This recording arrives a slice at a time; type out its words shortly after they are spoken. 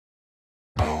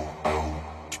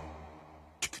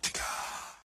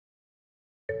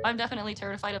I'm definitely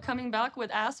terrified of coming back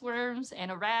with ass worms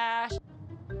and a rash.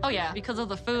 Oh yeah, because of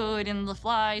the food and the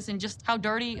flies and just how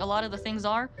dirty a lot of the things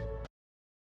are.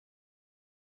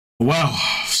 Wow,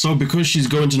 so because she's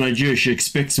going to Nigeria, she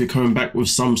expects to be coming back with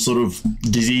some sort of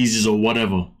diseases or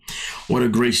whatever. What a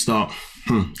great start.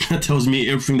 That tells me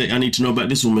everything that I need to know about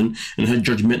this woman and her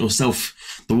judgmental self.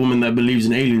 The woman that believes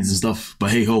in aliens and stuff.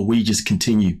 But hey ho, we just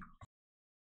continue.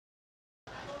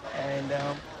 And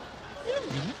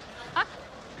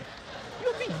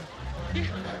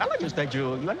I'm not just that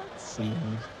you are not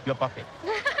slim. You're perfect.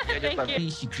 Thank you.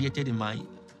 She created in my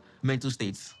mental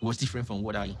state was different from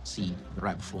what I see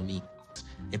right before me.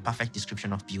 A perfect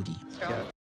description of beauty. Yeah.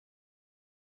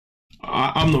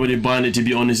 I'm not really buying it, to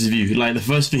be honest with you. Like, the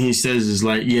first thing he says is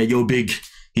like, yeah, you're big.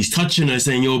 He's touching her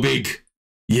saying, you're big.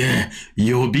 Yeah,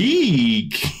 you're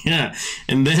big. Yeah.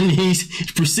 And then he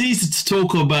proceeds to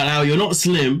talk about how you're not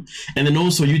slim. And then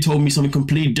also you told me something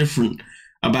completely different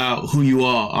about who you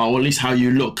are, or at least how you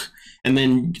look. And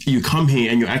then you come here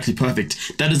and you're actually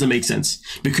perfect. That doesn't make sense.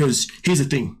 Because here's the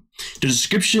thing. The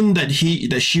description that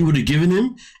she would have given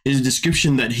him is a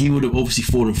description that he would have obviously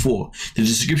fallen for. The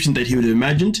description that he would have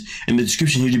imagined, and the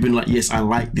description he would have been like, yes, I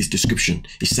like this description.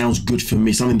 It sounds good for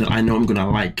me, something that I know I'm gonna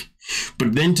like.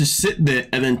 But then to sit there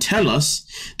and then tell us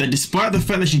that despite the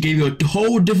fact that she gave you a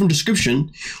whole different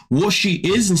description, what she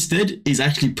is instead is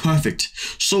actually perfect.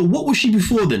 So what was she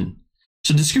before then?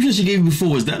 So the description she gave you before,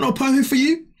 was that not perfect for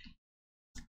you?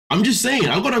 I'm just saying,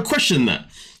 I've got to question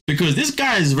that. Because this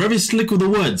guy is very slick with the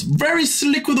words. Very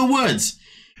slick with the words.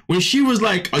 When she was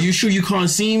like, are you sure you can't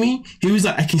see me? He was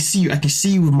like, I can see you. I can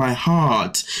see you with my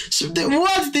heart. So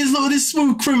what? This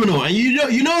smooth criminal. And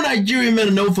you know Nigerian men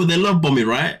are known for their love bombing,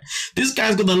 right? This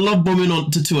guy's got the love bombing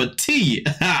on to a T.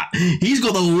 He's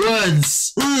got the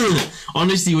words.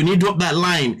 Honestly, when you drop that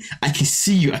line, I can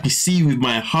see you. I can see you with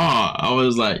my heart. I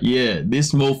was like, yeah,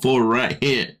 this mofo right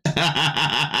here.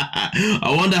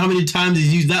 I wonder how many times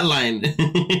he's used that line.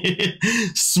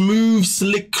 Smooth,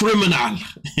 slick criminal.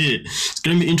 It's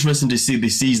going to be interesting to see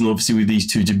this season, obviously, with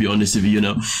these two, to be honest with you, you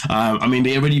know. I mean,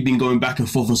 they've already been going back and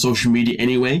forth on social media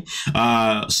anyway.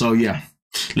 So, yeah.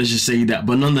 Let's just say that.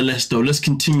 But nonetheless, though, let's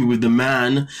continue with the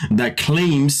man that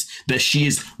claims that she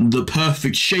is the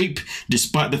perfect shape,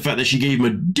 despite the fact that she gave him a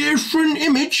different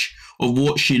image of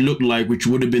what she looked like, which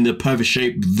would have been the perfect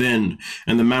shape then.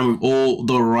 And the man with all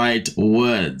the right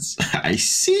words. I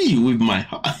see you with my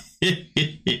heart.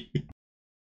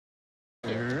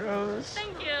 Rose.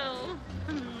 Thank you.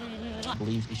 I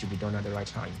believe it should be done at the right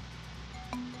time.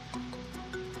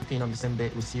 Being on the same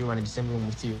bed with you and in the same room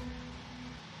with you.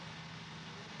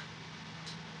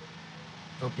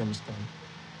 Hope you understand.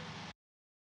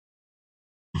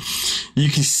 You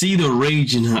can see the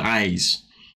rage in her eyes.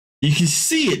 You can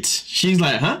see it. She's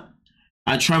like, huh?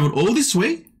 I traveled all this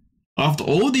way after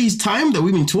all these time that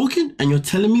we've been talking, and you're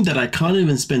telling me that I can't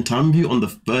even spend time with you on the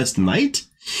first night?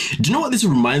 Do you know what this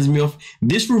reminds me of?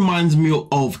 This reminds me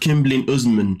of Kimberly and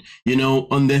Usman, you know,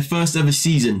 on their first ever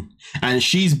season. And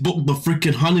she's booked the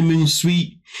freaking honeymoon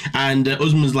suite, and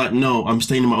Usman's like, no, I'm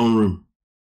staying in my own room.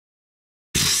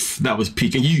 That was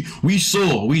peak. And we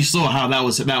saw how that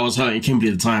was her and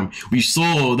Kimberly at the time. We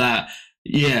saw that,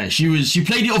 yeah, she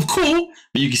played it off cool,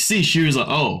 but you can see she was like,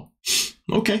 oh,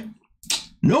 okay,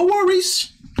 no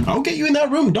worries, I'll get you in that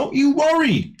room, don't you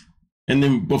worry. And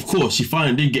then, of course, she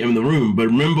finally did get him in the room. But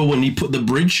remember when he put the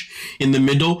bridge in the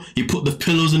middle? He put the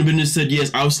pillows in the middle and said,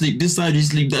 yes, I'll sleep this side, you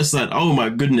sleep that side. Oh my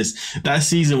goodness, that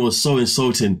season was so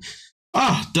insulting.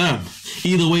 Ah, damn.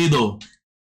 Either way though,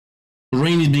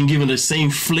 Rayne has been given the same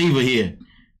flavor here.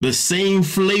 The same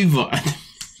flavor.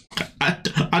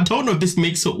 I don't know if this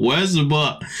makes it worse,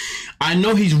 but I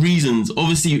know his reasons.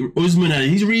 Obviously, Usman had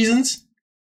his reasons,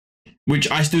 which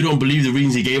I still don't believe the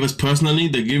reasons he gave us personally.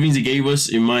 The reasons he gave us,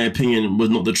 in my opinion, was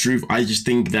not the truth. I just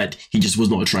think that he just was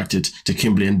not attracted to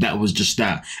Kimberly, and that was just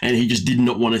that. And he just did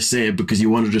not want to say it because he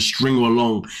wanted to string her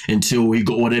along until he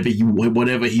got whatever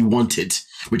he wanted,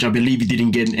 which I believe he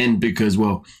didn't get an end because,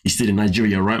 well, he's still in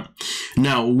Nigeria, right?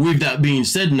 Now, with that being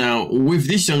said, now, with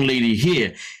this young lady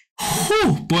here,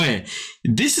 whew, boy,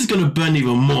 this is going to burn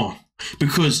even more,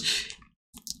 because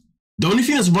the only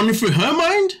thing that's running through her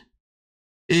mind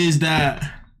is that,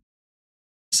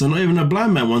 so not even a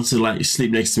blind man wants to like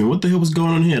sleep next to me. What the hell was going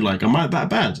on here? Like, am I that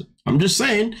bad? I'm just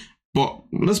saying, but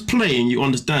let's play and you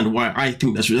understand why I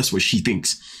think that's what she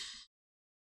thinks.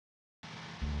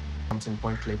 Something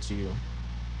point clear to you.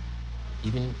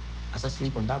 Even as I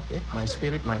sleep on that bed, my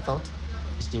spirit, my thought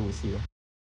is still with you.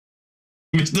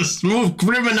 Mr. Smooth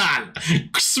Criminal!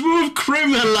 Smooth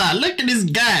Criminal! Look at this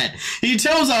guy! He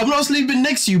tells her, I'm not sleeping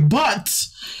next to you, but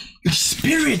your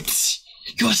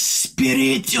your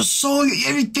spirit, your soul,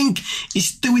 everything is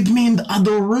still with me in the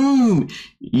other room.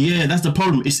 Yeah, that's the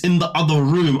problem. It's in the other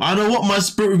room. I don't want my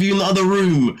spirit with you in the other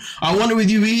room. I want it with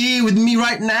you here with me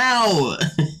right now.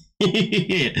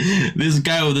 This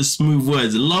guy with the smooth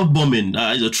words, love bombing.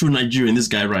 He's a true Nigerian, this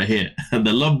guy right here.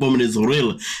 The love bombing is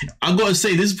real. I gotta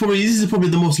say, this is probably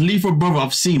the most lethal brother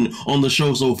I've seen on the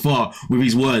show so far with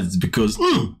his words, because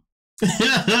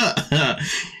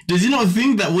does he not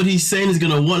think that what he's saying is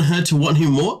gonna want her to want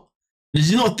him more? Does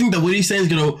he not think that what he's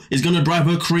saying is gonna drive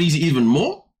her crazy even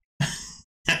more?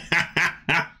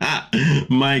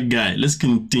 My guy, let's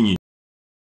continue.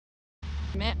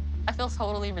 Man, I feel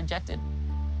totally rejected.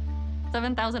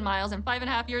 7,000 miles and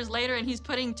 5.5 years later, and he's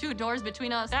putting 2 doors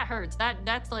between us. That hurts.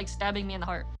 That's like stabbing me in the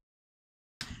heart.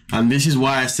 And this is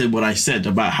why I said what I said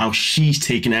about how she's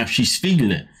taking it, how she's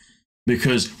feeling it.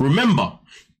 Because remember,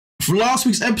 for last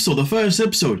week's episode, the first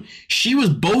episode, she was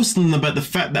boasting about the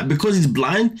fact that because he's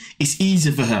blind, it's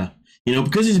easier for her. You know,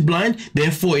 because he's blind,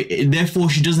 therefore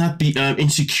she doesn't have to be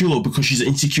insecure, because she's an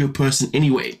insecure person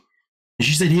anyway. And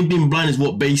she said him being blind is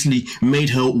what basically made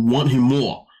her want him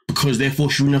more, because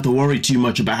therefore she wouldn't have to worry too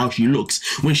much about how she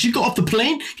looks. When she got off the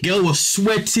plane, girl was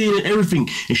sweating and everything,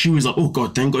 and she was like, oh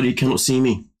God, thank God he cannot see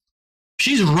me.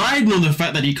 She's riding on the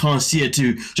fact that he can't see her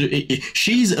too.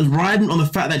 She's riding on the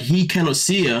fact that he cannot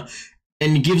see her,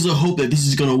 and it gives her hope that this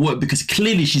is going to work, because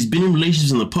clearly she's been in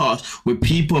relationships in the past where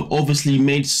people have obviously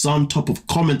made some type of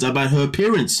comment about her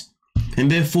appearance, and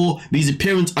therefore these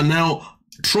appearances are now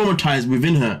traumatized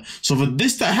within her. So for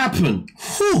this to happen,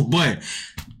 whew, boy,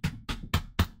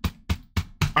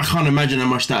 I can't imagine how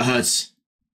much that hurts,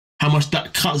 how much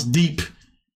that cuts deep.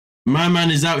 My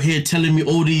man is out here telling me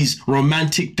all these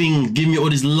romantic things, giving me all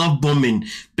this love bombing,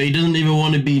 but he doesn't even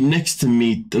want to be next to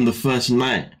me on the first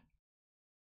night.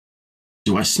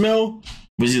 Do I smell?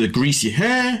 Was it the greasy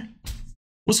hair?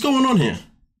 What's going on here?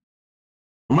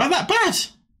 Am I that bad?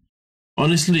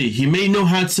 Honestly, he may know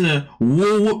how to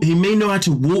woo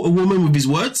a woman with his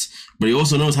words, but he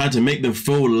also knows how to make them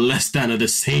feel less than at the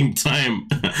same time.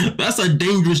 That's a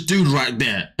dangerous dude right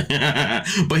there.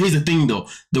 But here's the thing though,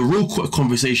 the real quick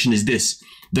conversation is this.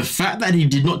 The fact that he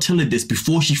did not tell her this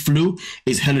before she flew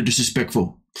is hella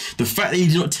disrespectful. The fact that he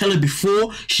did not tell her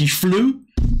before she flew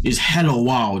is hella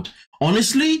wild.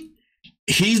 Honestly,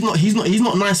 he's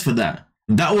not nice for that.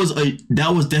 That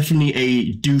was definitely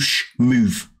a douche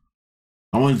move.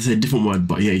 I wanted to say a different word,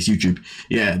 but yeah, it's YouTube.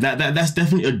 Yeah, that's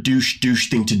definitely a douche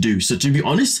thing to do. So to be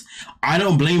honest, I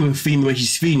don't blame her feeling the way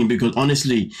she's feeling, because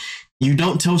honestly, you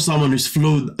don't tell someone who's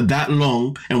flown that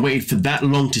long and waited for that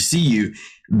long to see you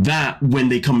that when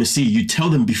they come and see you, you tell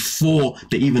them before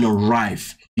they even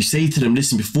arrive. You say to them,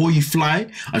 listen, before you fly,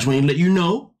 I just want to let you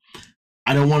know,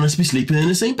 I don't want us to be sleeping in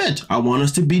the same bed. I want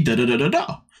us to be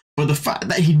da-da-da-da-da. But the fact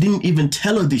that he didn't even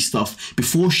tell her this stuff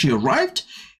before she arrived,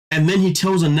 and then he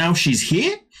tells her now she's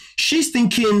here, she's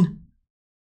thinking,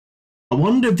 I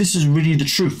wonder if this is really the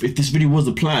truth, if this really was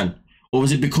the plan. Or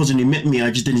was it because when he met me,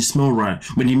 I just didn't smell right?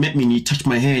 When he met me and he touched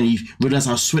my hair and he realized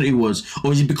how sweaty it was?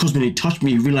 Or is it because when he touched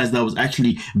me, he realized that I was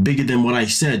actually bigger than what I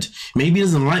said? Maybe he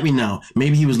doesn't like me now.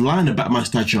 Maybe he was lying about my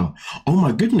stature. Oh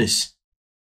my goodness.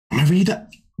 Am I really that?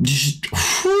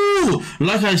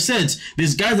 Like I said,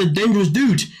 this guy's a dangerous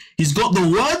dude. He's got the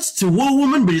words to woo a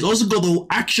woman, but he's also got the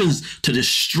actions to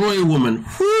destroy a woman.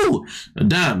 Whew.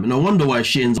 Damn, no wonder why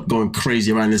she ends up going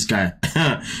crazy around this guy.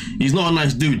 He's not a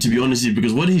nice dude, to be honest with you,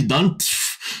 because what he's done,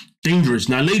 dangerous.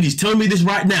 Now, ladies, tell me this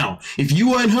right now. If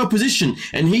you were in her position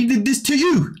and he did this to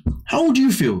you, how would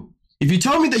you feel? If you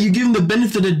tell me that you give him the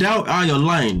benefit of the doubt, you're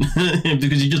lying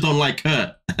because you just don't like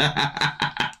her.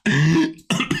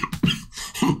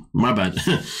 My bad.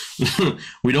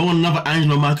 We don't want another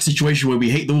Angela Merkel situation where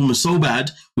we hate the woman so bad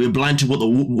we're blind to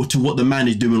what the man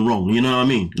is doing wrong. You know what I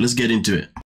mean? Let's get into it.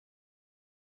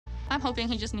 I'm hoping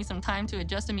he just needs some time to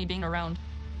adjust to me being around,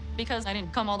 because I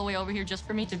didn't come all the way over here just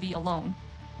for me to be alone.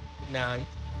 Nah.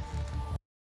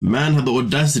 Man had the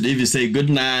audacity to say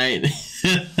good night.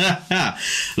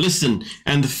 Listen,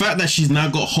 and the fact that she's now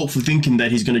got hope for thinking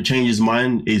that he's going to change his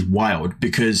mind is wild,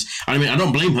 because I mean, I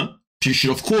don't blame her. She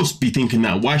should, of course, be thinking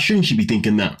that. Why shouldn't she be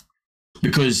thinking that?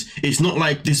 Because it's not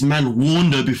like this man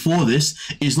warned her before this.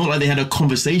 It's not like they had a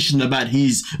conversation about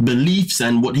his beliefs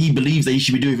and what he believes that he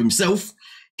should be doing for himself.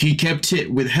 He kept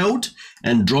it withheld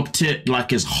and dropped it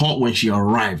like it's hot when she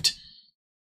arrived.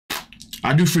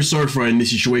 I do feel sorry for her in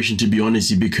this situation, to be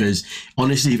honest, because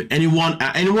honestly, if anyone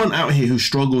out here who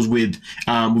struggles with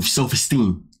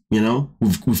self-esteem, you know,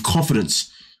 with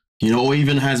confidence, you know, or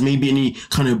even has maybe any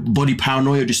kind of body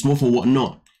paranoia, dysmorphia or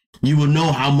whatnot, you will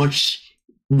know how much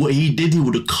what he did, he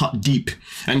would have cut deep.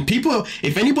 And people,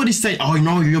 if anybody say, oh, you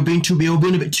know, you're being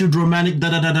a bit too dramatic,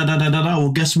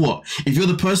 well, guess what? If you're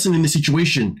the person in the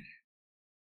situation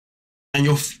and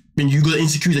you got the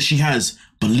insecurity that she has,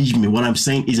 believe me, what I'm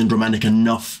saying isn't dramatic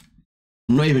enough.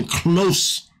 Not even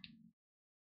close.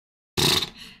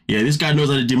 Yeah, this guy knows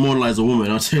how to demoralize a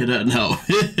woman, I'll tell you that now.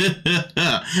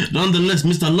 Nonetheless,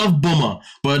 Mr. Love Bomber,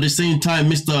 but at the same time,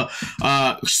 Mr.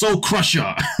 Soul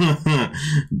Crusher.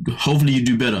 Hopefully you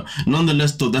do better.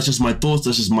 Nonetheless, though, that's just my thoughts,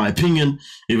 that's just my opinion,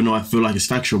 even though I feel like it's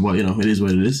factual, but you know, it is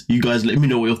what it is. You guys let me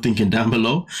know what you're thinking down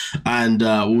below, and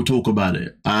we'll talk about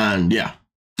it. And yeah,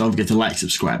 don't forget to like,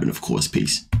 subscribe, and of course,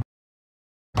 peace.